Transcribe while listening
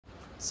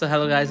So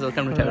hello guys,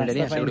 welcome to travel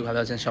diary. আশা করি ভালো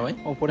আছেন সবাই।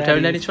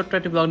 ট্রাভেল ডায়েরি ছোট্ট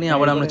একটা ব্লগ নিয়ে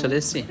আবার আমরা চলে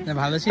এসেছি।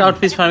 ট্রাউট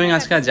ফিশ ফার্মিং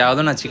আজকে আর যাওয়া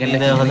হলো না, চিকেনটা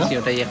দেওয়া হলো,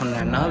 ওটাই এখন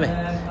রান্না হবে।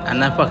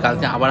 রান্নার পর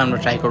কালকে আবার আমরা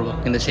ট্রাই করবো,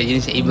 কিন্তু সেই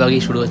জিনিস এই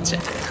ব্লগেই শুরু হচ্ছে।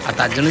 আর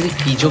তার জন্য যে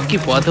কী যোগ কী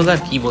পথ হোক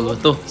আর কী বলবো,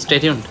 তো স্টে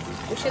টিউনড।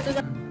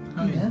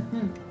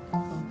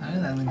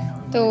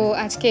 তো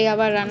আজকে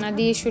আবার রান্না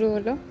দিয়ে শুরু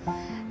হলো।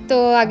 তো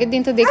আগের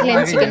দিন তো দেখলেন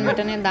চিকেন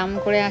মাটনের দাম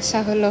করে আসা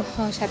হলো,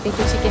 সাথে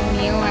একটু চিকেন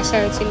নিয়েও আসা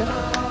হয়েছিল।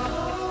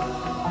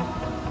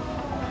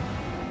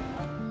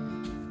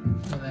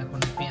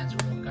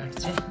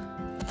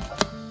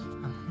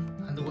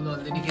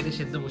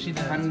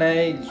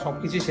 ঠান্ডায়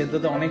সবকিছু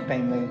সেদ্ধতে অনেক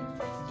টাইম লাগে,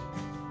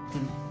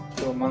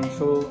 তো মাংস,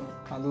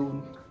 আলু,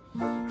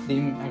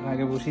 ডিম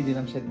আগে বসিয়ে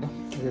দিলাম সেদ্ধ,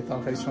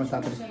 তরকারির সময়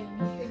তাড়াতাড়ি।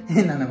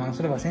 না না,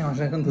 মাংসটা বাসায়, মাংস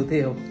এখন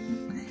ধুতেই হোক,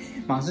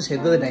 মাংস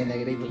সেদ্ধতে টাইম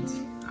লাগে, এটাই বলছি।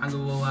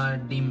 আলু আর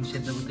ডিম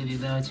সেদ্ধ করতে দিয়ে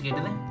দেওয়া হয়েছে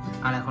কেটে,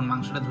 আর এখন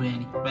মাংসটা ধুয়ে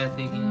আনি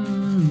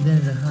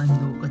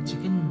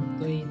চিকেন।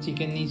 তো এই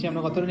চিকেন নিয়েছি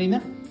আমরা, কতটা নিই না,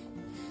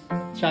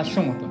 400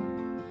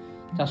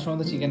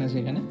 মতো চিকেন আছে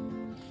এখানে।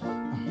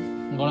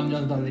 গরম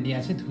জল তো অলরেডি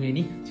আছে, ধুয়ে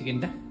নিই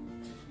চিকেনটা।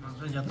 মাংস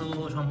যত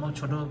সম্ভব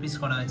ছোটো পিস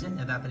করা হয়েছে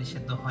যাতে তাড়াতাড়ি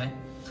সেদ্ধ হয়,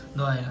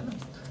 ধোয়া হয়ে গেল।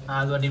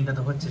 আলু আর ডিমটা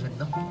তো হচ্ছে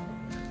সেদ্ধ।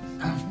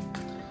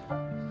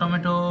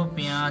 টমেটো,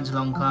 পেঁয়াজ,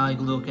 লঙ্কা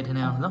এগুলো কেটে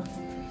নেওয়া হলো,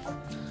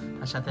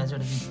 আর সাথে আছে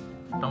ওটা কি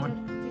টমেটো,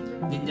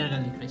 জিঞ্জার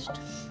গার্লিক পেস্ট।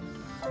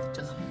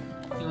 চলো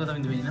এগুলো তো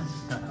আমি ধুয়ে নিলাম,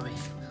 ভাই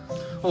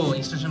ও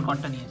এক্সটেনশন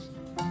কর্ডটা নিয়ে আসি।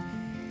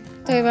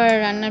 তো এবার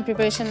রান্নার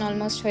প্রিপারেশন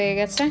অলমোস্ট হয়ে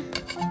গেছে।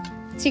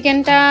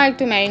 চিকেনটা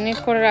একটু ম্যারিনেট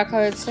করে রাখা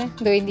হয়েছে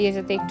দই দিয়ে,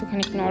 যাতে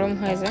একটুখানি নরম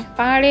হয়ে যায়।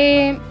 পাহাড়ে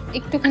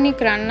একটুখানি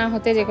রান্না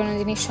হতে যে কোনো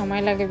জিনিস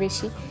সময় লাগে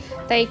বেশি,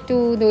 তাই একটু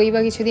দই বা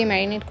কিছু দিয়ে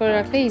ম্যারিনেট করে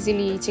রাখলে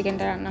ইজিলি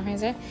চিকেনটা রান্না হয়ে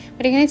যায়।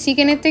 বাট এখানে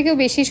চিকেনের থেকেও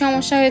বেশি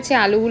সমস্যা হয়েছে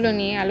আলুগুলো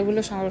নিয়ে। আলুগুলো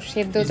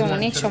সেদ্ধ তো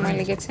অনেক সময়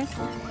লেগেছে।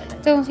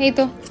 তো এই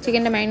তো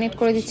চিকেনটা ম্যারিনেট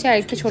করে দিচ্ছে, আর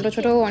একটু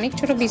অনেক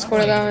ছোটো পিস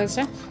করে দেওয়া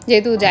হয়েছে,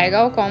 যেহেতু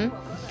জায়গাও কম,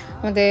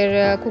 আমাদের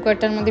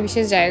কুকারটার মধ্যে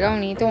বিশেষ জায়গাও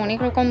নেই। তো অনেক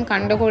রকম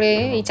কাণ্ড করে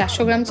এই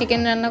 400 গ্রাম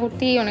চিকেন রান্না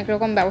করতেই অনেক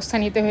রকম ব্যবস্থা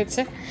নিতে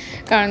হয়েছে,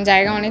 কারণ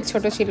জায়গা অনেক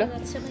ছোট ছিল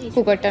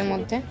কুকারটার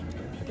মধ্যে।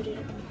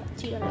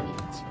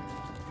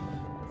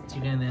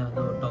 চিকেন দেওয়া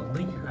হলো টক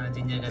দই আর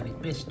জিঞ্জার গার্লিক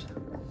পেস্ট।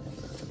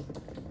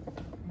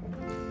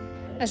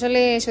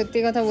 আসলে সত্যি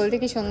কথা বলতে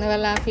কি,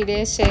 সন্ধ্যাবেলা ফিরে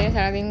এসে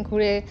সারাদিন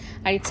ঘুরে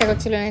আর ইচ্ছা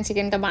করছিল না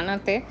চিকেনটা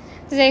বানাতে।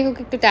 তো যাই হোক,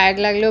 একটু টায়ার্ড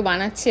লাগলেও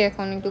বানাচ্ছি।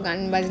 এখন একটু গান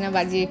বাজনা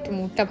বাজিয়ে একটু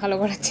মুডটা ভালো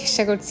করার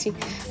চেষ্টা করছি।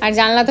 আর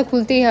জানলা তো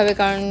খুলতেই হবে,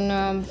 কারণ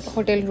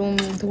হোটেল রুম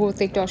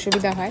ধুতে একটু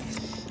অসুবিধা হয়,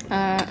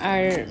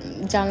 আর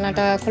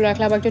জানলাটা খোলা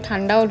রাখলে আবার একটু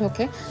ঠান্ডাও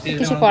ঢোকে।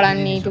 কিছু করার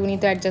নেই, একটুকুনি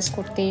তো অ্যাডজাস্ট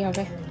করতেই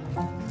হবে।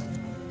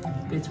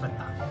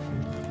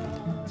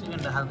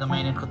 চিকেনটা হালকা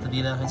ম্যারিনেট করতে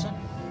দিয়ে দেওয়া হয়েছে।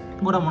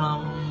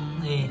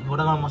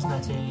 গোটা গরম মশলা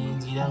আছে,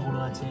 জিরা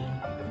গুঁড়ো আছে,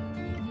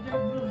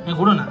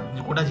 গুঁড়ো না,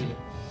 গোটা জিরে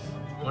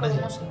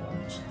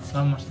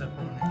গরম মশলা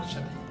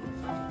সাথে।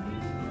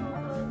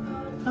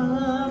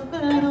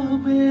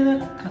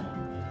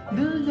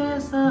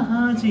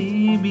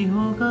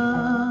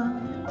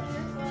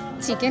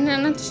 চিকেন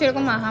রান্না তো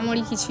সেরকম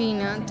আহামরি কিছুই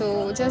না, তো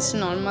জাস্ট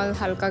নর্মাল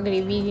হালকা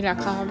গ্রেভি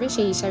রাখা হবে,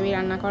 সেই হিসাবেই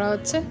রান্না করা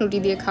হচ্ছে রুটি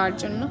দিয়ে খাওয়ার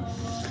জন্য।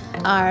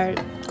 আর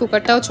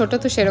কুকারটাও ছোট,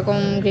 তো সেরকম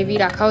গ্রেভি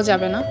রাখাও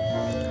যাবে না।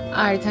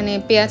 আর এখানে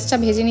পেঁয়াজটা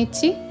ভেজে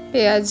নিচ্ছি,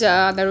 পেঁয়াজ,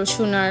 আদা,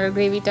 রসুন আর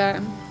গ্রেভিটা,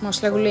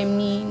 মশলাগুলো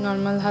এমনি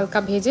নর্মাল হালকা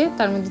ভেজে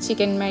তার মধ্যে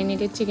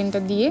ম্যারিনেটেড চিকেনটা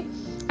দিয়ে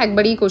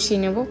একবারেই কষিয়ে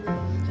নেব।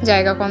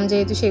 জায়গা কম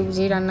যেহেতু, সেই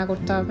বুঝেই রান্না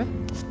করতে হবে।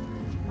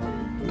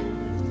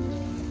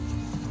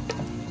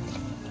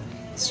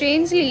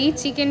 স্ট্রেঞ্জলি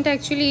চিকেনটা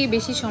অ্যাকচুয়ালি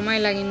বেশি সময়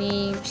লাগেনি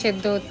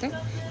সেদ্ধ হতে,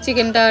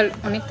 চিকেনটা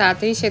অনেক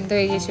তাড়াতাড়ি সেদ্ধ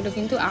হয়ে গিয়েছিলো,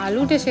 কিন্তু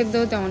আলুটা সেদ্ধ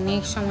হতে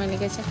অনেক সময়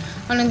লেগেছে।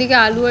 অন্যদিকে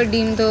আলু আর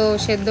ডিম তো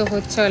সেদ্ধ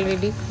হচ্ছে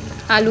অলরেডি।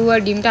 আলু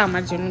আর ডিমটা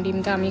আমার জন্য,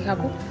 ডিমটা আমি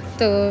খাবো,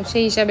 তো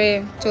সেই হিসাবে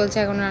চলছে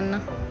এখন রান্না।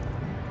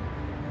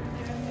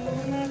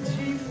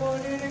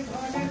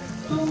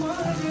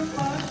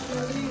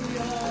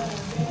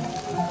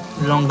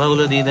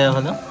 লঙ্কাগুলো দিয়ে দেওয়া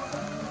হলো।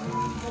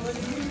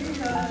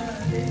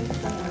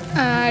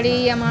 আর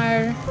এই আমার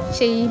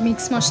সেই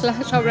মিক্স মশলা,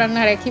 সব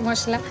রান্নার একই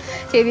মশলা,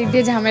 সেই দিক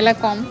দিয়ে ঝামেলা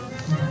কম।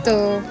 তো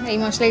এই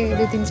মশলাই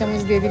 2-3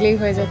 চামচ দিয়ে দিলেই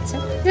হয়ে যাচ্ছে।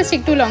 জাস্ট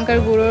একটু লঙ্কার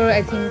গুঁড়ো,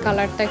 আই থিঙ্ক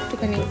কালারটা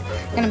একটুখানি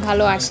এখানে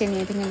ভালো আসেনি,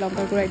 আই থিঙ্ক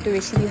লঙ্কার গুঁড়ো একটু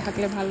বেশি দিয়ে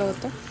থাকলে ভালো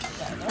হতো।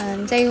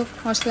 যাই হোক,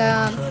 মশলা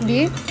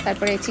দিয়ে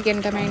তারপরে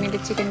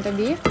ম্যারিনেটেড চিকেনটা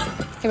দিয়ে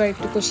এবার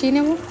একটু কষিয়ে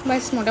নেব।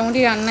 ব্যাস মোটামুটি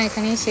রান্না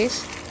এখানেই শেষ।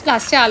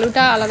 লাস্টে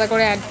আলুটা আলাদা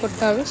করে অ্যাড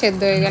করতে হবে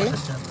সেদ্ধ হয়ে গেলে।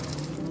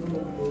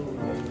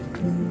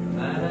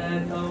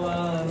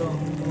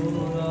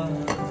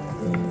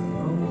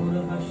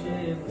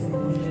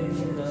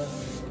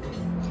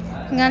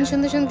 গান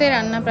শুনতে শুনতে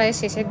রান্না প্রায়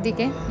শেষের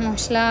দিকে,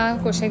 মশলা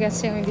কষে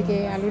গেছে, ওইদিকে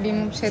আলু ডিম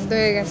সেদ্ধ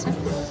হয়ে গেছে,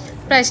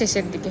 প্রায়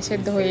শেষের দিকে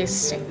সেদ্ধ হয়ে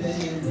এসছে।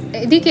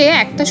 এদিকে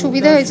একটা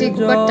সুবিধা হয়েছে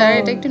কুকারটার,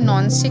 এটা একটু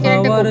ননস্টিকের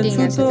একটা কোটিং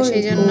আছে, তো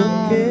সেই জন্য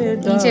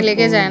নিচে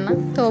লেগে যায় না,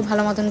 তো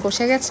ভালো মতন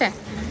কষে গেছে।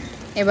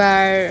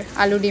 এবার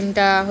আলু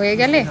ডিমটা হয়ে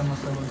গেলে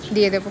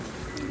দিয়ে দেব।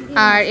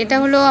 আর এটা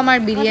হলো আমার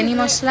বিরিয়ানি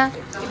মশলা।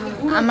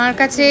 আমার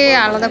কাছে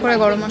আলাদা করে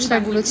গরম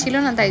মশলার গুঁড়ো ছিল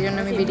না, তাই জন্য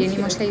আমি বিরিয়ানি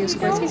মশলা ইউজ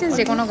করেছি।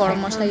 যে কোনো গরম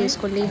মশলা ইউজ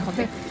করলেই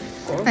হবে।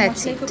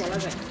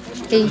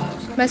 এই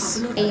ব্যাস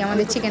এই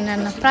আমাদের চিকেন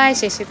রান্না প্রায়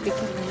শেষের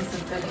দিকে।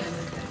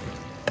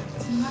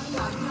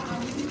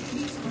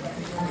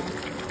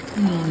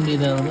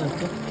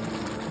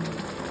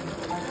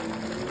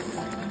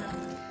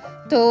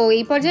 তো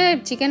এই পর্যায়ে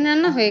চিকেন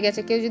রান্না হয়ে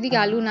গেছে। কেউ যদি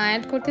আলু না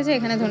অ্যাড করতে চায়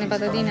এখানে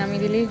ধনেপাতা দিয়ে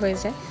নামিয়ে দিলেই হয়ে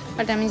যায়,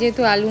 বাট আমি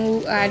যেহেতু আলু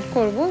অ্যাড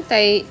করব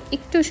তাই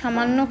একটু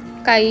সামান্য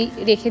কাই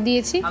রেখে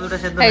দিয়েছি।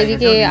 আর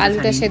এদিকে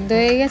আলুটা সেদ্ধ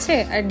হয়ে গেছে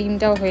আর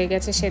ডিমটাও হয়ে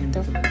গেছে সেদ্ধ।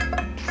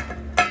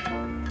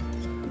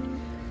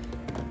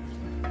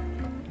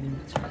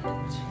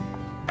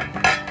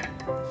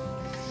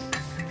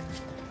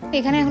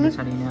 এখানে এখনো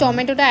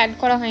টমেটোটা অ্যাড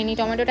করা হয়নি,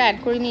 টমেটোটা অ্যাড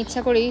করিনি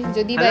ইচ্ছা করেই,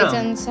 যদি বাই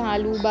চান্স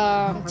আলু বা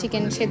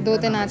চিকেন সেদ্ধ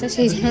হতে না চায়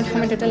সেই জন্য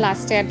টমেটোটা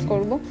লাস্টে অ্যাড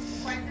করব।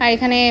 আর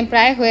এখানে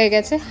প্রায় হয়ে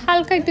গেছে,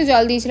 হালকা একটু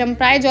জল দিয়েছিলাম,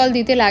 প্রায় জল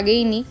দিতে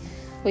লাগেইনি,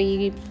 ওই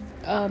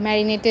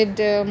ম্যারিনেটেড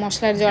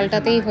মশলার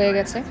জলটাতেই হয়ে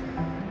গেছে।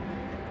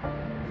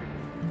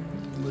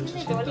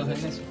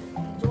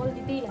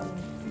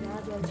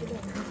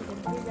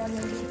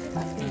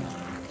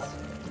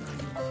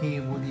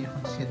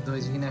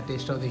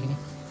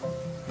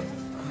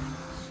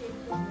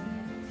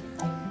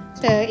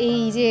 তা এই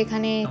যে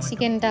এখানে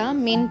চিকেনটা,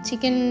 মেন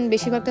চিকেন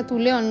বেশিরভাগটা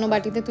তুলে অন্য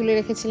বাটিতে তুলে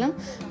রেখেছিলাম,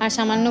 আর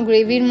সামান্য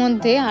গ্রেভির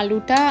মধ্যে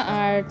আলুটা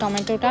আর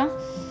টমেটোটা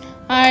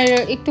আর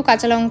একটু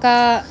কাঁচা লঙ্কা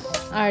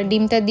আর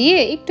ডিমটা দিয়ে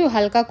একটু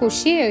হালকা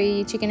কষিয়ে ওই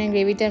চিকেনের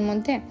গ্রেভিটার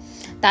মধ্যে,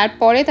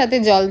 তারপরে তাতে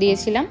জল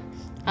দিয়েছিলাম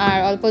আর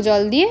অল্প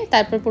জল দিয়ে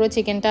তারপর পুরো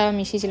চিকেনটা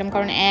মিশিয়েছিলাম,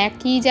 কারণ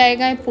একই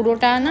জায়গায়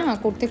পুরোটা না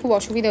করতে খুব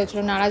অসুবিধা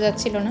হচ্ছিলো, নাড়া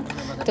যাচ্ছিল না।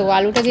 তো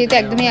আলুটা যেহেতু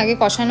একদমই আগে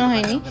কষানো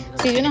হয়নি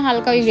সেই জন্য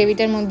হালকা ওই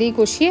গ্রেভিটার মধ্যেই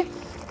কষিয়ে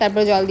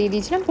তারপর জল দিয়ে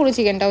দিয়েছিলাম, পুরো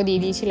চিকেনটাও দিয়ে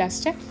দিয়েছি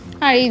লাস্টে,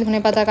 আর এই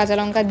ধনেপাতা কাঁচা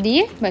লঙ্কা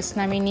দিয়ে ব্যাস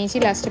নামিয়ে নিয়েছি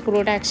লাস্টে,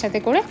 পুরোটা একসাথে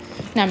করে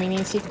নামিয়ে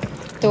নিয়েছি।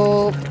 তো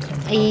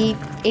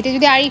এটা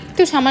যদি আর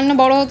একটু সামান্য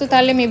বড় হতো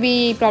তাহলে মেবি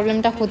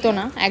প্রবলেমটা হতো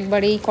না,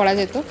 একবারেই করা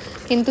যেত,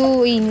 কিন্তু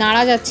ওই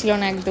নাড়া যাচ্ছিল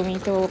না একদমই।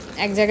 তো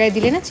এক জায়গায়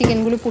দিলে না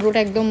চিকেনগুলো পুরোটা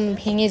একদম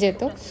ভেঙে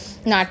যেত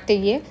নাড়তে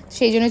গিয়ে,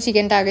 সেই জন্য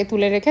চিকেনটা আগে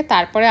তুলে রেখে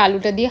তারপরে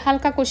আলুটা দিয়ে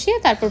হালকা কষিয়ে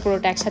তারপর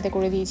পুরোটা একসাথে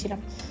করে দিয়েছিলাম,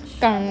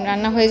 কারণ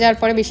রান্না হয়ে যাওয়ার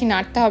পরে বেশি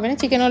নাড়তে হবে না,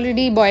 চিকেন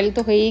অলরেডি বয়েল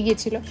তো হয়েই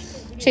গিয়েছিলো,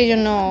 সেই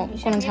জন্য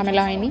কোনো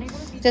ঝামেলা হয়নি।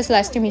 জাস্ট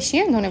লাস্টে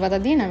মিশিয়ে ধনেপাতা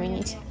দিয়ে নামিয়ে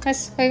নিয়েছি, ব্যাস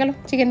হয়ে গেল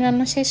চিকেন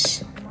রান্না শেষ।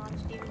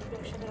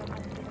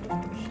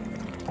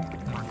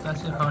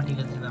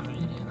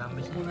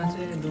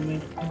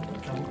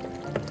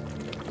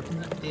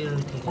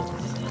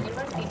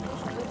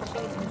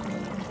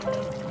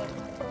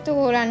 তো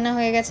রান্না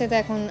হয়ে গেছে, তো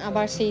এখন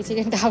আবার সেই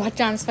চিকেনটা আবার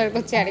ট্রান্সফার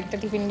করছি আরেকটা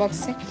টিফিন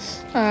বক্সে,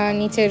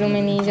 নিচের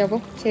রুমে নিয়ে যাব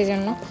সেই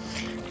জন্য।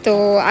 তো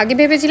আগে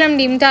ভেবেছিলাম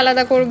ডিমটা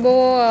আলাদা করব,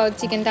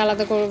 চিকেনটা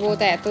আলাদা করব,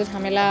 তা এত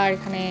ঝামেলা আর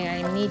এখানে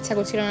এমনি ইচ্ছা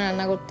করছিল না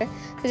রান্না করতে।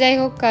 তো যাই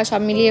হোক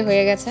সব মিলিয়ে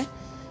হয়ে গেছে,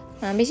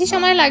 বেশি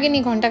সময় লাগেনি,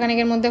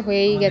 ঘন্টাখানেকের মধ্যে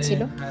হয়েই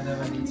গেছিলো।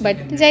 বাট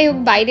যাই হোক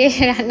বাইরে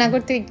রান্না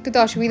করতে একটু তো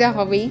অসুবিধা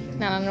হবেই,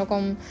 নানান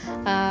রকম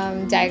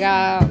জায়গা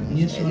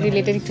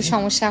রিলেটেড একটু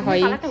সমস্যা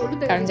হয়ই,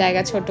 কারণ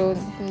জায়গা ছোট,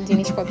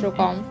 জিনিসপত্র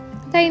কম,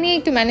 তাই নিয়ে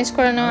একটু ম্যানেজ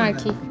করে নেওয়া আর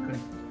কি।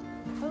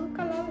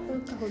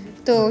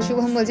 তো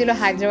শুভম বলছিল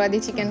হায়দ্রাবাদি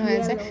চিকেন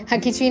হয়েছে, আর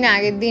কিছুই না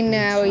আগের দিন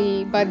ওই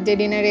বার্থডে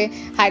ডিনারে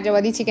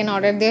হায়দ্রাবাদি চিকেন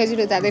অর্ডার দেওয়া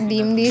হয়েছিল, তাদের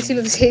ডিম দিয়েছিল,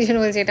 সেই জন্য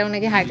বলছে এটাও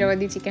নাকি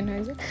হায়দ্রাবাদি চিকেন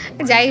হয়েছে।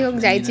 যাই হোক,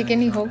 যাই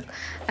চিকেনই হোক,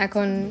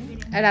 এখন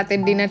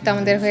রাতের ডিনারটা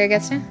আমাদের হয়ে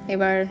গেছে,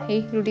 এবার এই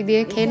রুটি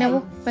দিয়ে খেয়ে নেবো,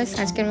 ব্যাস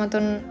আজকের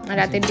মতন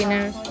রাতের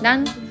ডিনার ডান।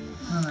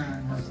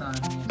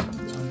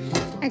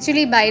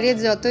 অ্যাকচুয়ালি বাইরে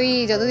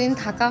যতদিন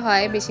থাকা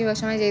হয় বেশিরভাগ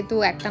সময় যেহেতু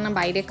একটানা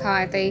বাইরে খাওয়া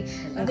হয়, তাই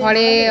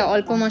ঘরে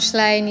অল্প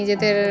মশলায়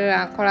নিজেদের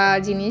করা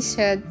জিনিস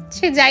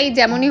সে যাই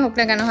যেমনই হোক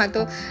না কেন, হয়তো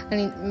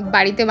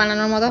বাড়িতে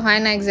বানানোর মতো হয়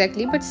না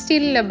এক্স্যাক্টলি, বাট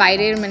স্টিল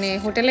বাইরের মানে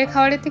হোটেলের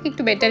খাবারের থেকে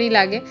একটু বেটারই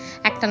লাগে,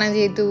 একটানা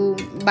যেহেতু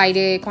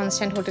বাইরে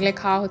কনস্ট্যান্ট হোটেলে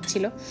খাওয়া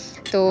হচ্ছিল।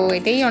 তো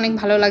এটাই অনেক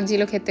ভালো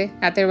লাগছিল খেতে,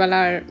 রাতের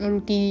বেলার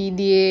রুটি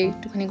দিয়ে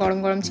একটুখানি গরম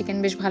গরম চিকেন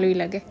বেশ ভালোই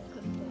লাগে।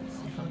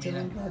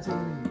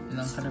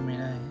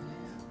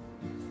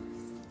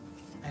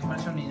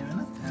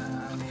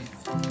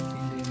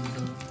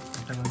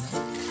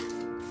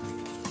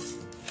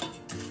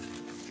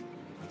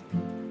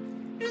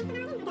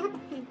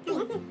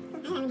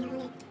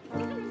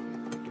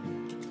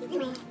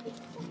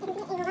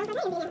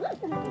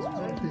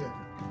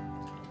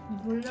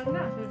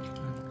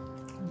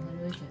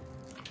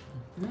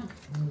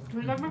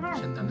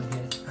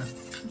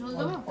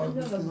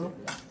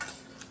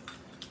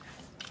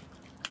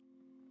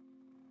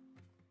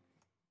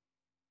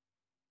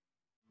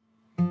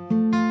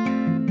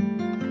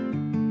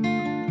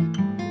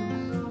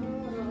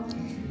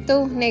 তো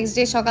নেক্সট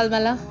ডে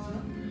সকালবেলা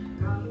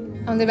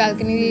আমাদের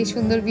ব্যালকনির এই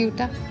সুন্দর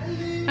ভিউটা,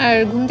 আর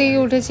ঘুম থেকে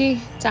উঠেছি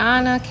চা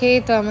না খেয়ে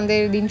তো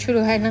আমাদের দিন শুরু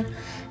হয় না।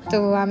 তো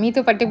আমি তো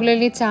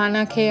পার্টিকুলারলি চা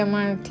না খেয়ে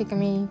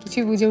আমি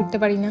কিছুই বুঝে উঠতে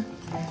পারি না।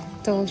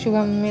 তো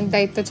শুভমের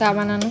দায়িত্ব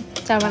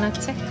চা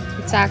বানাচ্ছে,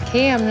 চা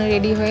খেয়ে আমরা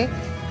রেডি হয়ে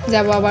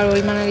যাব আবার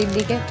ওল্ড মানালির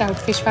দিকে, ট্রাউট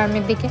ফিশ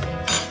ফার্মের দিকে।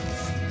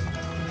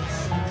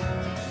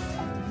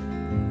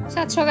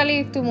 সাত সকালে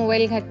একটু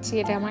মোবাইল ঘাটছি,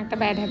 এটা আমার একটা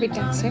ব্যাড হ্যাবিট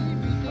আছে,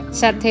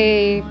 সাথে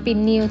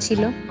পিন্নিও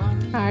ছিল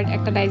আর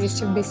একটা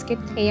ডাইজেস্টিভ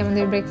বিস্কিট, এই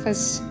আমাদের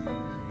ব্রেকফাস্ট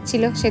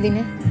ছিল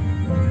সেদিনে।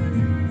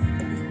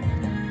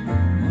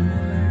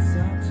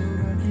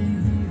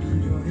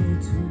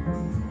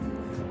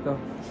 তো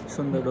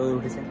সুন্দর রোদ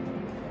উঠেছে,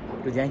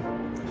 একটু যাই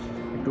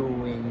একটু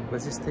এই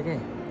বশিস থেকে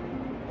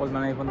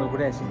মানালি পর্যন্ত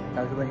ঘুরে আসি।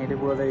 কালকে তো হেঁটে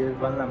পুরোটাই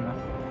পারলাম না,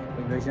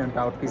 ভেবেছিলাম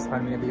ট্রাউট ফিশ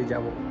ফার্মিংয়ের দিকে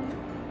যাবো।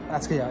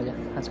 আজকে যাওয়া যাক,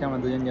 আজকে আমরা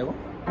দুজন যাবো,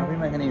 আপনি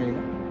এখানেই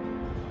রইলাম।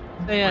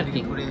 তাই আর কি,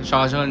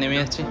 সকাল সকাল নেমে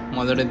যাচ্ছি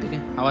মদরের দিকে,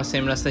 আবার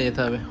সেম রাস্তায়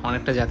যেতে হবে,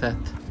 অনেকটা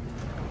যাতায়াত।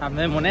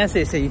 আপনাদের মনে আছে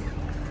সেই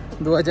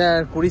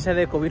 2020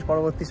 সালে কোভিড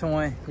পরবর্তী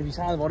সময়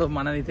বিশাল বড়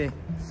মানালিতে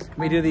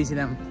ভিডিও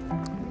দিয়েছিলাম,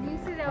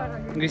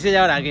 গ্রীষ্মে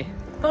যাওয়ার আগে?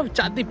 তো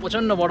চারদিক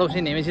প্রচণ্ড বরফ, সে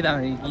নেমেছিলাম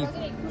কি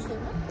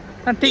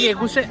হ্যাঁ ঠিক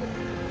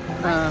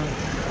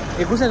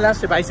 21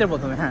 লাস্টে 22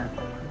 প্রথমে, হ্যাঁ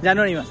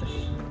জানুয়ারি মাসে,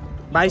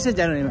 22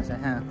 জানুয়ারি মাসে,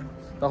 হ্যাঁ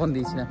তখন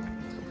দিয়েছিলাম।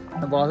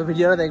 বড়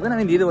ভিডিওটা দেখবেন,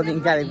 আমি দিয়ে দেবো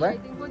লিঙ্কে আরেকবার।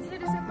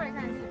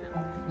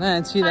 হ্যাঁ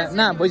ছিলাম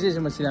না, 25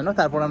 ডিসেম্বর ছিলাম না,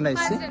 তারপর আমরা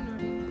এসেছি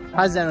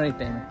 1 জানুয়ারির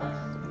টাইমে।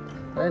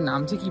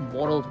 নামছে কি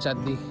বরফ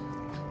চারদিক,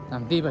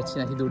 নামতেই পারছি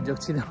না, কি দুর্যোগ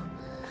ছিল।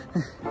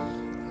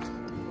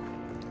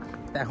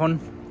 এখন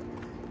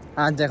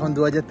এখন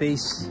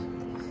 2023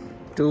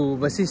 টু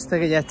বশিস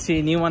থেকে যাচ্ছি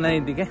নিউ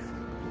মানালির দিকে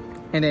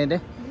হেঁটে হেঁটে,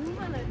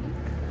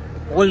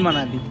 ওল্ড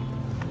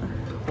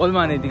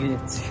মানালির দিকে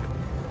যাচ্ছি,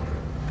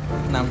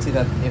 নামছি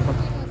তার এখন।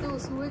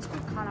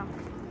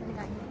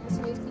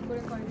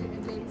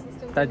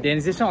 তার ড্রেন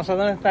সিস্টেম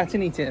অসাধারণ একটা আছে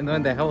নিচে,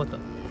 তোমায় দেখাবো তো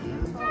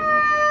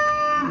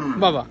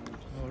বাবা।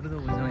 ওটা তো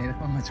বুঝলাম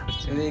এরকম মাছ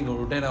করছে, এই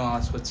গরুটা এরকম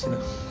আওয়াজ করছিল,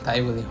 তাই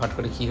বলি হট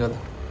করে কি হলো।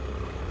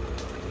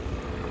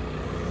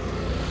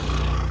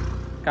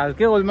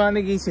 কালকে ওল্ড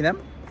মানালি গিয়েছিলাম,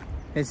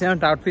 এসেছিলাম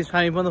ট্রাউট ফিশ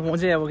ফার্মিং পর্যন্ত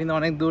পৌঁছে যাবো, কিন্তু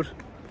অনেক দূর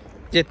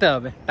যেতে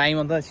হবে, টাইম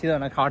অত ছিল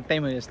না, খাওয়ার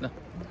টাইম হয়ে গেছিলো,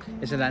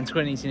 এসে লাঞ্চ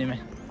করে নিয়েছি নেমে।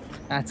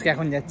 আজকে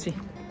এখন যাচ্ছি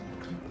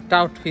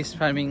trout fish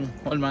farming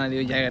old Manali,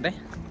 ওই জায়গাটায়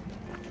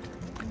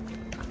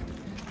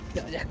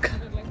যাক।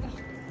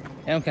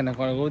 এমন কেন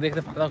করো, গরু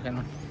দেখতে পাতাও কেন?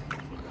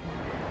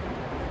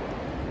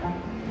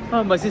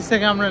 বশিস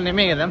থেকে আমরা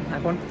নেমে গেলাম,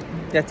 এখন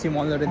যাচ্ছি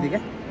মলদরের দিকে।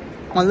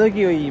 মলদর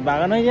কি ওই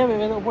বাগান হয়ে যাবে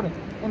ওপরে?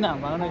 না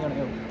বাগান হয়ে যাবে,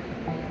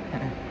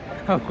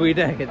 হ্যাঁ 20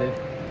 টাকা খেতে দেবে।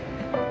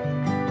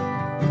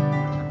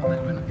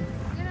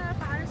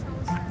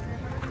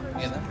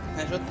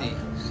 হ্যাঁ সত্যি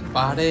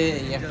পাহাড়ে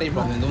একটাই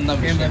প্রবলেম, দুমদাম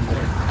বৃষ্টি।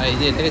 আর এই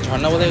যে এটাকে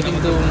ঝর্ণা বলে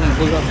কিন্তু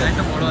ভুল ভাবনা,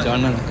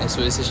 ঝর্ণা না,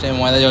 সুইচ সিস্টেমে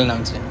ময়লা জল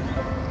নামছে।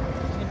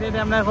 এটা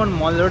আমরা এখন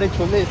মল রোডে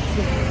চলে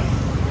এসেছি,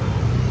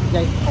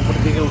 যাই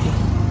ওপরের দিকে উঠি।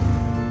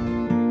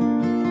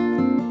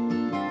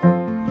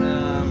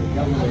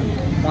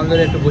 মল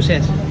রোডে একটু বসে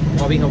আছি,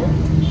 কবি খাবো,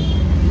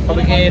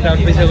 কবি খেয়ে ট্রাউট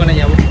ফিশের ওখানে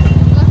যাবো।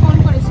 ফোন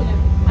করেছিলাম,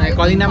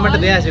 কলিং নাম্বারটা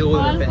দেওয়া আছে গুগল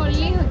ম্যাপে,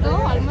 করলেই হতো,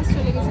 অলমোস্ট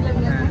চলে গেছিলাম।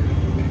 হ্যাঁ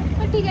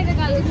ঠিক আছে,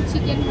 কালকে তো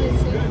চিকেন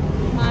হয়েছে,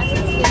 মাছ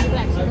আজকে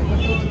একসাথে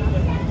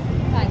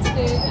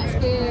করতে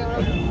আজকে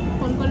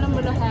ফোন করলাম,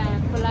 বললো হ্যাঁ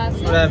খোলা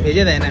আছে। ওরা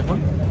ভেজে দেয় না এখন?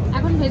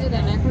 এখন ভেজে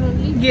দেয় না, এখন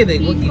অনলি গিয়ে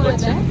দেখবো কি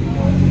করছে,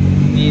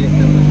 গিয়ে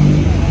দেখতে হবে।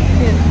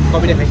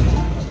 কবিটা খাই।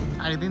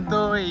 আগের তো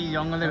এই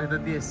জঙ্গলের ভেতর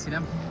দিয়ে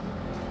এসেছিলাম,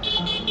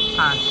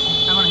 হ্যাঁ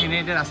এখন হেঁটে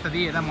হেঁটে রাস্তা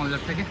দিয়ে এলাম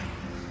মলদর থেকে,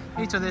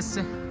 এই চলে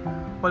এসছে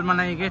ওল্ড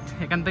মানালি গেট।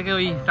 এখান থেকে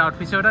ওই ট্রাউট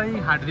ফিশে ওটা এই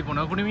হাঁটতে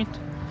 15-20 মিনিট,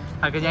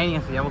 আগে যাইনি,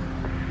 আসতে যাবো।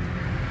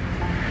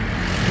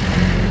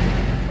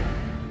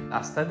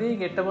 রাস্তা দিয়ে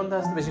গেটটা পর্যন্ত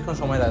আসতে বেশিক্ষণ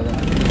সময় লাগবে না,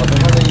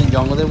 গতকাল এই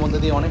জঙ্গলের মধ্যে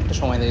দিয়ে অনেকটা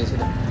সময়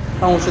লেগেছিল,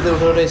 কারণ উঁচুতে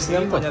উঠে উঠে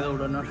এসেছিলাম তো।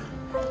 উড়ানোর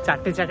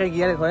 4টে চাকায়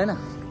গিয়ারে করে না,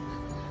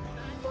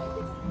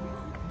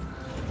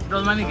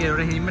 ওল্ড মানালি গেট,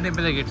 ওটা হিড়িম্বা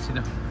টেম্পেলের গেট ছিল।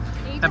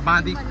 তার বাঁ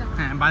দিক,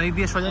 হ্যাঁ বাঁ দিক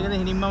দিয়ে সোজা গেলে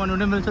হিড়িম্বা মানু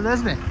টেম্পেল চলে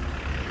আসবে,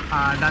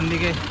 আর ডান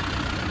দিকে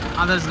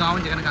আদার্স গাঁও,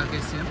 যেখানে কালকে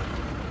এসেছিলাম।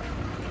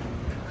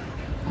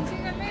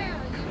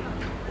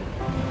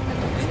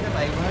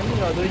 বাইক ভাড়া নিয়ে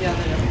যতই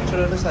জানা যায়,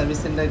 ছোটো একটা সার্ভিস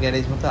সেন্টার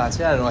গ্যারেজ মতো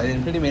আছে, আর রয়্যাল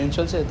এনফিল্ড মেন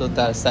চলছে তো,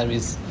 তার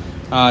সার্ভিস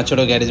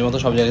ছোটো গ্যারেজ মতো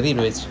সব জায়গাতেই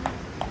রয়েছে।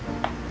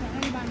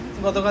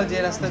 গতকাল যে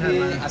রাস্তা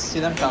দিয়ে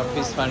আসছিলাম ট্রাউট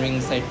ফিশ ফার্মিং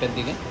সাইডটার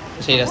দিকে,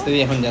 সেই রাস্তা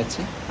দিয়ে এখন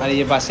যাচ্ছি। আর এই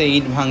যে পাশে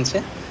ইট ভাঙছে,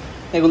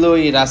 এগুলো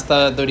ওই রাস্তা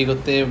তৈরি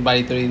করতে,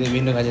 বাড়ি তৈরিতে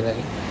বিভিন্ন কাজে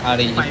লাগে। আর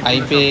এই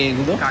পাইপে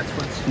এগুলো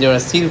যে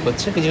ওরা সিল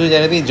করছে, কিছু কিছু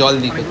জায়গা দিয়ে জল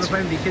লিক হচ্ছে,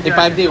 এই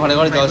পাইপ দিয়ে ঘরে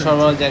ঘরে জল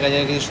সরবরাহ, জায়গায়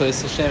জায়গায় কিছু সুইচ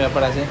সিস্টেমের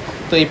ব্যাপার আছে,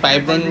 তো এই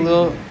পাইপ লাইনগুলো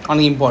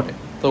অনেক ইম্পর্টেন্ট,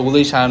 তো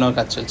ওগুলোই সারানোর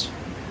কাজ চলছে।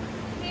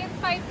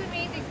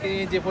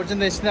 যে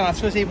পর্যন্ত এসেছিলাম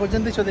আজকে সেই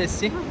পর্যন্তই চলে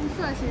এসেছি,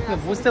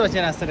 বুঝতে পারছি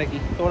না রাস্তাটা কি,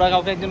 তো ওরা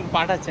কাউকে একজন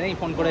পাঠাচ্ছে নাকি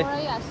ফোন করে?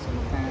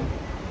 হ্যাঁ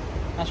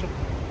আসো,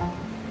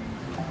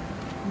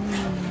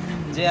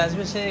 যে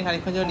আসবে সে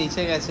খানিকক্ষণ যখন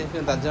নিচে গেছে,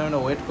 তার জন্য আমরা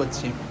ওয়েট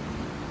করছি।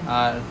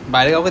 আর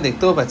বাইরে কাউকে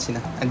দেখতেও পাচ্ছি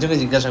না, একজনকে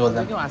জিজ্ঞাসা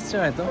করলাম, কেউ আসছে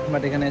হয়তো,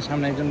 বাট এখানে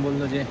সামনে একজন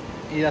বললো যে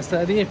এই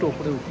রাস্তাটা দিয়ে একটু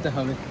ওপরে উঠতে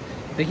হবে।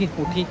 দেখি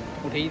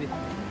উঠেই দেখি।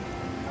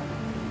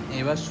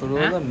 এবার শুরু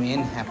হলো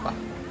মেন হ্যাপা,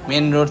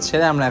 মেন রোড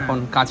ছেড়ে আমরা এখন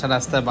কাঁচা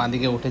রাস্তার বাঁ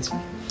দিকে উঠেছি,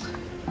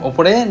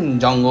 ওপরে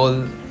জঙ্গল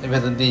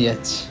ভেতর দিয়ে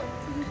যাচ্ছি।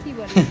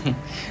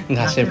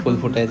 ঘাসের ফুল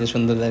ফুটে আছে,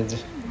 সুন্দর লাগছে।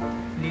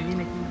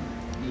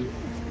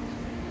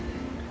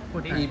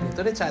 এই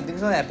ভেতরে চারদিকে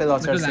সব অ্যাপেল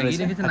অর্চার্ডস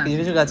রয়েছে, কিছু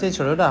কিছু গাছে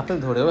ছোটো ছোটো আপেল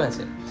ধরেও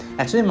আছে।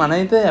 অ্যাকচুয়ালি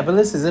মানালিতে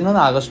অ্যাপেলের সিজন হলো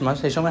আগস্ট মাস,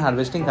 সেই সময়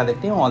হারভেস্টিং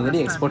কালেক্টিং অলরেডি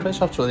এক্সপোর্ট হয়ে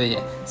সব চলে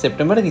যায়,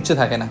 সেপ্টেম্বরে কিছু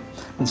থাকে না,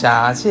 যা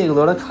আছে এগুলো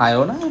ওরা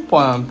খায়ও না,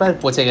 প্রায়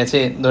পচে গেছে,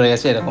 ধরে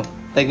গেছে এরকম,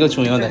 তাই কেউ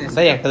ছুঁয়েও দেয়,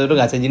 তাই একটা দুটো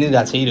গাছের জিনিস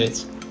গাছেই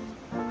রয়েছে।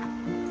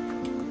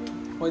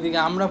 ওইদিকে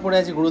আমরা পড়ে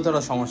আছি গুরুতর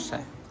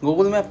সমস্যায়,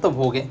 গুগল ম্যাপ তো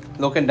ভোগে,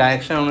 লোকের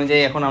ডাইরেকশন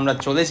অনুযায়ী এখন আমরা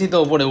চলেছি তো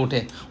ওপরে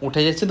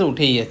উঠে যাচ্ছি তো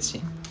উঠেই যাচ্ছি।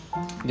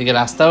 এদিকে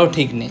রাস্তাও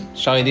ঠিক নেই,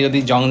 সব এদিকে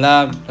ওদিক জংলা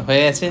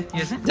হয়ে আছে,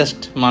 জাস্ট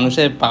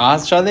মানুষের পা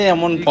চলে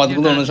এমন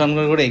পথগুলো অনুসরণ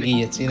করে এগিয়ে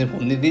যাচ্ছি, কিন্তু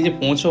কোন দিক দিয়ে যে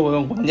পৌঁছবো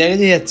এবং কোন জায়গায়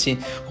দিয়ে যাচ্ছি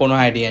কোনো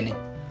আইডিয়া নেই।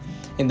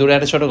 দূরে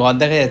একটা ছোটো ঘর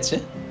দেখা যাচ্ছে,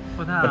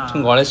 বাট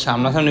ঘরের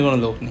সামনাসামনি কোনো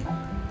লোক নেই।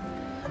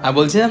 আর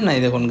বলছিলাম না,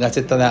 এই দেখুন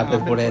গাছের তলায় আপেল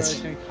পড়ে আছে।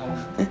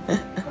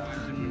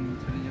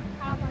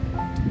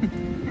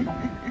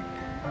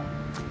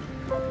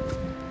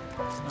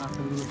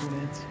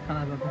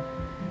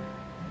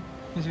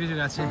 কিছু কিছু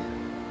গাছে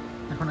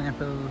এখনো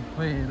অ্যাপেল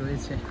হয়ে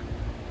রয়েছে,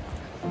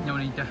 যেমন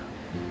এইটা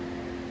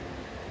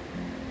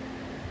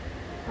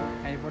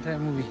হ্যারি পটার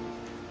মুভি।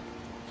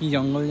 কি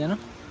জঙ্গল যেন,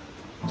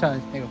 চল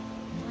দেখো,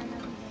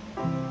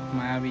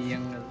 মায়াবী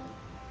জঙ্গল।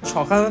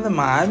 সকালবেলা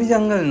মায়াবী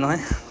জঙ্গল নয়,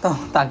 তো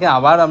তাকে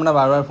আবার আমরা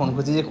বারবার ফোন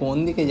করছি যে কোন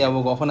দিকে যাব,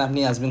 কখন আপনি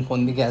আসবেন, কোন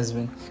দিকে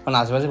আসবেন, কারণ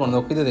আশেপাশে কোনো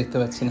লোকই তো দেখতে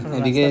পাচ্ছি না।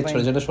 এদিকে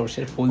ছোটো ছোটো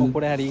সর্ষের ফুল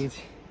উপরে হারিয়ে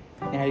গেছে।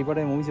 হ্যারি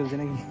পটার মুভি চলছে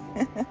নাকি?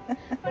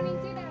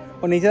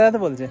 ও নিচে দাঁড়াতে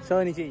বলছে,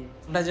 সবাই নিচেই।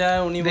 ওটা যা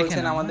উনি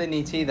বলছেন আমাদের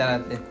নিচেই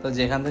দাঁড়াতে, তো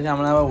যেখান থেকে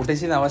আমরা আবার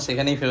উঠেছিলাম আবার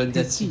সেখানেই ফেরত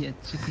যাচ্ছি।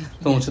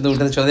 তো উঁচুতে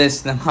উঠে চলে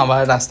এসেছিলাম, আবার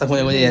রাস্তা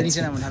খুঁজে খুঁজে যাচ্ছি,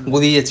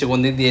 গুলিয়ে যাচ্ছে কোন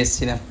দিক দিয়ে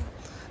এসেছিলাম।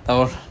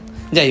 তারপর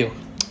যাই হোক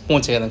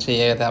পৌঁছে গেলাম সেই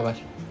জায়গাতে। আবার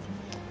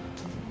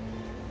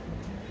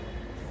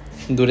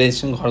দূরে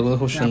ঘরগুলো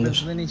খুব সুন্দর,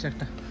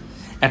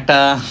 একটা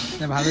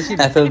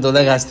অ্যাপেল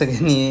দোলা গাছ থেকে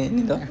নিয়ে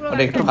নিল,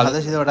 ওটা একটু ভালো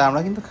ছিল, ওটা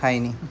আমরা কিন্তু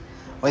খাইনি।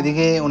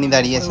 ওইদিকে উনি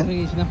দাঁড়িয়েছেন,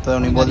 তো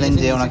উনি বললেন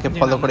যে ওনাকে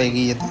ফলো করে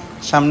এগিয়ে যেতে।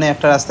 সামনে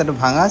একটা রাস্তা একটু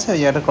ভাঙা আছে, ওই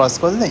জায়গাটা ক্রস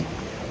করলেই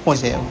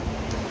পৌঁছে যাবো।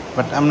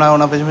 বাট আমরা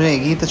ওনার পেছনে পেছনে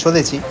এগিয়ে তো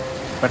চলেছি,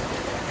 বাট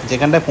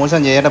যেখানটায় পৌঁছান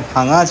যে জায়গাটা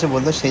ভাঙা আছে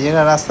বলতো, সেই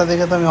জায়গার রাস্তা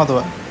দেখে তো আমি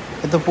হতবাক,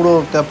 এ তো পুরো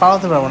পার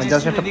হতে পারবো না,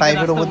 জাস্ট একটা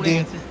পাইপের ওপর দিয়ে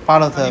পার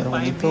হতে হবে।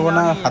 উনি তো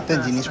না হাতের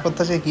জিনিসপত্র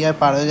আছে, কীভাবে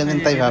পার হয়ে গেলেন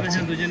তাই ভাবছি।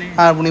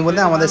 আর উনি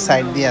বললেন আমাদের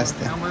সাইড দিয়ে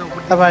আসতে।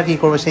 তারপর আর কী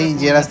করবো, সেই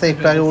যে রাস্তায়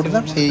একটু আগে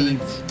উঠলাম সেই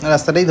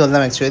রাস্তাটাই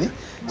ধরলাম অ্যাকচুয়ালি।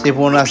 সেই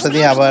পুরোনো রাস্তা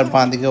দিয়ে আবার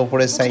বাঁ দিকে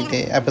ওপরের সাইডে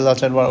অ্যাপেল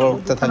অর্চার্ড বরাবর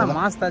উঠতে থাকলাম।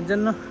 মাছ তার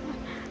জন্য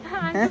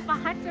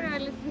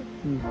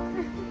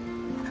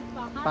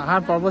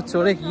পাহাড় পর্বত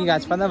চড়ে কি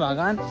গাছপালা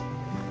বাগান।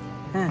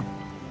 হ্যাঁ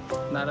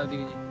দাঁড়াও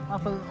দিকে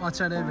অ্যাপেল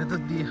অর্চার্ডের ভেতর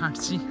দিয়ে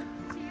হাঁটছি।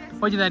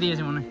 ওই যে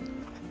দাঁড়িয়েছে মনে হয়,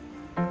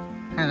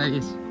 হ্যাঁ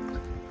দাঁড়িয়েছে।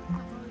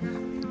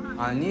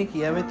 আর নিয়ে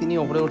কীভাবে তিনি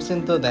ওপরে উঠছেন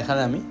তো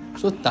দেখালে আমি,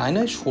 শুধু তাই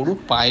নয় সরু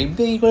পাইপ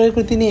দিয়ে কী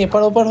করে তিনি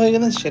এপার ওপার হয়ে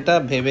গেলেন সেটা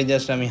ভেবে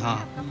জাস্ট আমি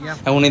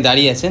এখন উনি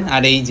দাঁড়িয়ে আছেন।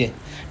 আর এই যে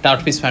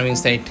ট্রাউট ফিশ ফার্মিং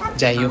সাইট,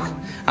 যাই হোক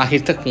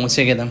আখির তক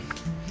পৌঁছে গেলাম।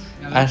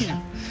 আর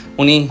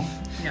উনি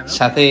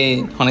সাথে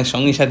অনেক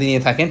সঙ্গী সাথী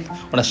নিয়ে থাকেন,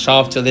 ওরা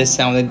সব চলে এসছে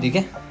আমাদের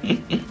দিকে।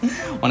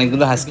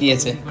 অনেকগুলো হাসকি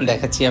আছে,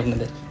 দেখাচ্ছি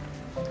আপনাদের।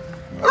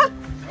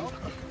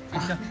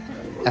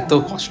 এত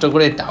কষ্ট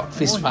করে ট্রাউট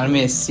ফিশ ফার্মে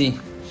এসছি,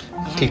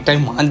 ঠিকঠাক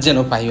মাছ যেন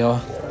পাই বাবা।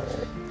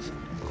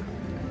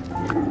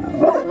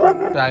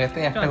 আগে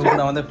থেকে একটা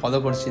কুকুর আমাদের ফলো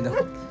করছিল,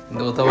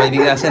 কিন্তু ও তো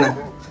ওইদিকে আসে না,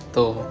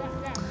 তো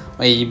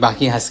ওই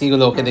বাকি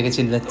হাস্কিগুলো ওকে দেখে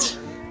চিল্লাচ্ছে।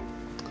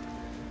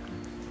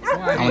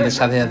 আমাদের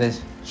সাথে সাথে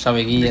সব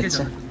এগিয়ে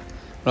যাচ্ছে,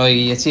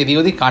 এগিয়ে যাচ্ছি। এদিক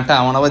ওদিক কাঁটা,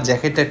 আমার আবার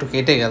জ্যাকেটটা একটু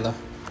কেটে গেল,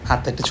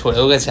 হাতটা একটু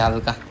ছড়েও গেছে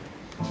হালকা।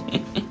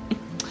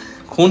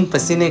 খুন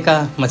পসিনে কা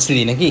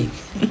মাছলি নাকি।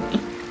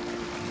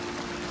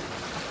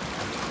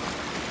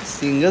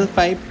 সিঙ্গেল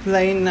পাইপ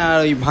লাইন আর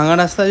ওই ভাঙা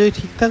রাস্তা যদি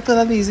ঠিক থাকতো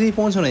তাহলে ইজিলি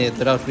পৌঁছানো যেত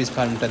ট্রাউট ফিশ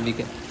ফার্মটার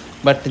দিকে।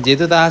 বাট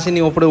যেহেতু তা আসেনি,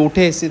 ওপরে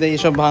উঠে এসেছি, তাই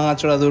এসব ভাঙা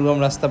চোরা দুর্গম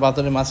রাস্তা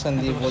পাথরের মাঝখান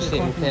দিয়ে বসে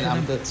উঠে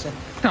নামতে হচ্ছে।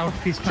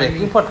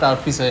 ট্রেকিং ফর ট্রাউট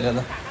ফিশ হয়ে গেল,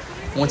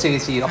 পৌঁছে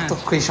গেছি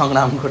রক্তক্ষয়ী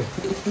সংগ্রাম করে।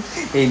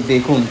 এই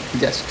দেখুন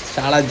জাস্ট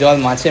সারা জল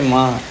মাছে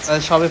মাছ।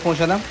 সবে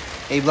পৌঁছালাম,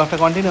 এই ব্লগটা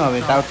কন্টিনিউ হবে।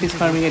 ট্রাউট ফিশ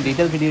ফার্মিংয়ের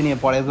ডিটেল ভিডিও নিয়ে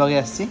পরের ব্লগে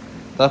আসছি।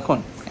 তখন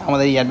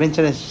আমাদের এই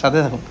অ্যাডভেঞ্চারের সাথে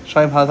থাকুন।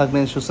 সবাই ভালো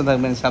থাকবেন, সুস্থ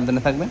থাকবেন,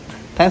 সাবধানে থাকবেন।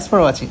 Thanks for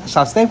watching.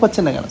 সাবস্ক্রাইব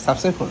করছেন না কেন?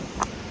 সাবস্ক্রাইব করুন।